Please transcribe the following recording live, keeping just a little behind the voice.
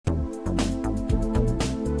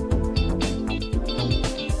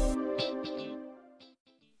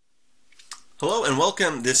Hello and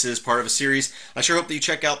welcome. This is part of a series. I sure hope that you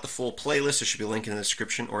check out the full playlist. There should be a link in the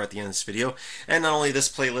description or at the end of this video. And not only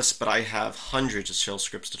this playlist, but I have hundreds of shell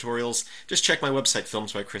scripts tutorials. Just check my website,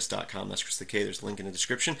 filmsbychris.com. That's Chris the K. There's a link in the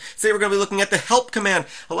description. Today we're going to be looking at the help command.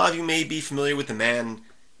 A lot of you may be familiar with the man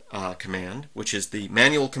command, which is the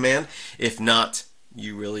manual command. If not,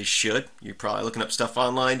 you really should. You're probably looking up stuff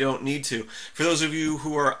online, don't need to. For those of you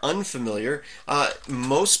who are unfamiliar,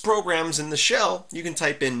 most programs in the shell, you can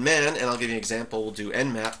type in man, and I'll give you an example. We'll do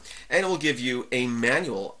nmap, and it will give you a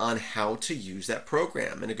manual on how to use that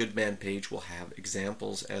program. And a good man page will have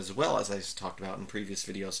examples as well, as I talked about in previous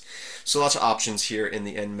videos. So lots of options here in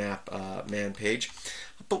the nmap man page.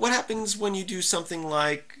 But what happens when you do something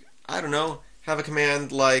like, I don't know, have a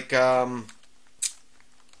command like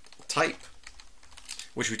type,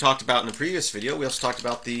 which we talked about in the previous video. We also talked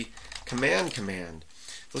about the command.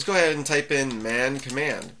 Let's go ahead and type in man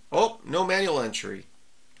command. Oh, no manual entry.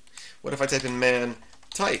 What if I type in man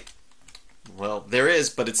type? Well, there is,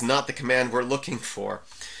 but it's not the command we're looking for.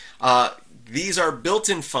 These are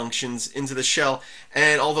built-in functions into the shell,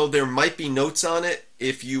 and although there might be notes on it,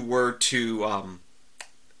 if you were to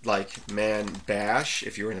like man bash,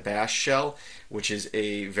 if you're in a bash shell, which is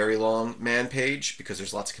a very long man page because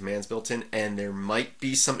there's lots of commands built in, and there might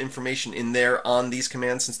be some information in there on these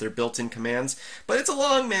commands since they're built-in commands, but it's a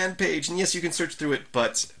long man page, and yes, you can search through it,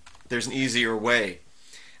 but there's an easier way.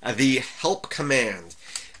 The help command.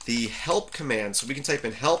 So we can type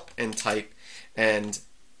in help and type, and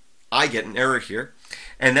I get an error here,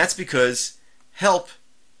 and that's because help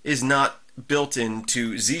is not built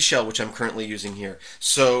into Z shell, which I'm currently using here.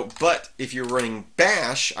 So, but if you're running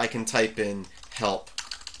bash, I can type in help,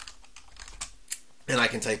 and I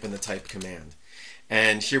can type in the type command.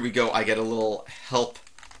 And here we go. I get a little help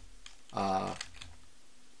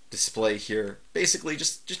display here. Basically,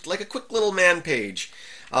 just like a quick little man page.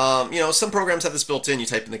 Some programs have this built in. You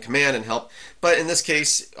type in the command and help, but in this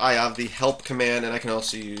case, I have the help command, and I can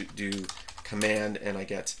also do command, and I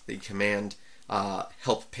get the command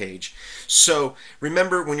help page. So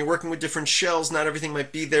remember, when you're working with different shells, not everything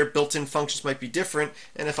might be there. Built-in functions might be different.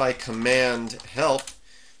 And if I command help,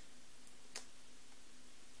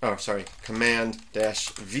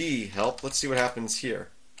 command-v help, let's see what happens here.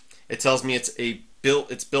 It tells me it's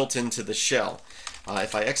built into the shell.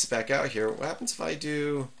 If I exit back out here, what happens if I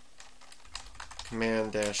do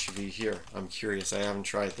command-v here? I'm curious. I haven't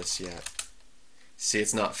tried this yet. See,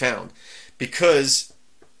 it's not found because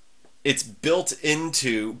it's built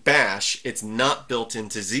into bash. It's not built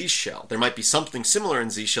into Z shell. There might be something similar in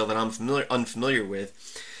Z shell that I'm unfamiliar with.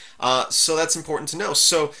 So that's important to know.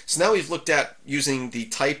 So now we've looked at using the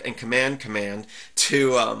type and command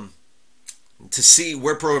to see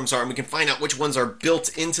where programs are, and we can find out which ones are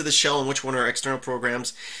built into the shell and which one are external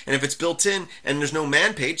programs. And if it's built in and there's no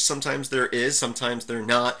man page, sometimes there is, sometimes they're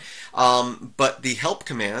not. But the help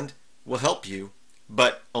command will help you,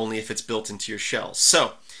 but only if it's built into your shell.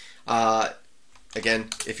 So again,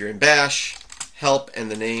 if you're in bash, help and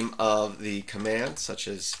the name of the command, such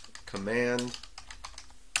as command,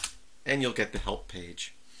 and you'll get the help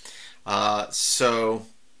page. So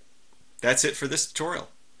that's it for this tutorial.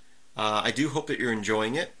 I do hope that you're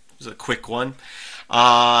enjoying it. It was a quick one.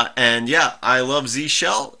 And yeah, I love Z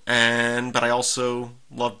shell, but I also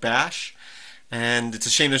love bash. And it's a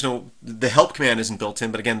shame the help command isn't built in,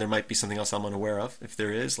 but again, there might be something else I'm unaware of. If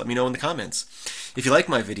there is, let me know in the comments. If you like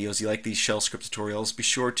my videos, you like these shell script tutorials, be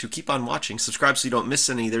sure to keep on watching. Subscribe so you don't miss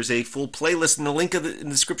any. There's a full playlist in the link in the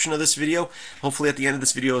description of this video, hopefully at the end of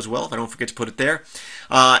this video as well, if I don't forget to put it there.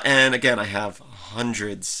 And again, I have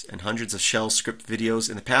hundreds and hundreds of shell script videos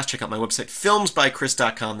in the past. Check out my website,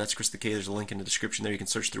 filmsbychris.com. That's Chris the K. There's a link in the description there. You can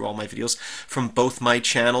search through all my videos from both my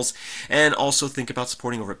channels. And also think about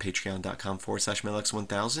supporting over at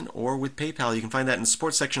patreon.com/MailX1000 or with PayPal. You can find that in the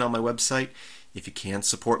support section on my website. If you can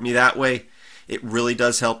support me that way, it really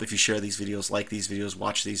does help if you share these videos, like these videos,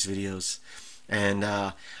 watch these videos. And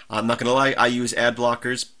I'm not going to lie, I use ad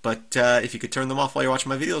blockers, but if you could turn them off while you're watching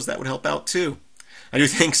my videos, that would help out too. I do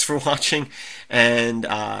thanks for watching, and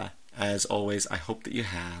as always, I hope that you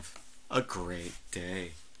have a great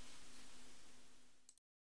day.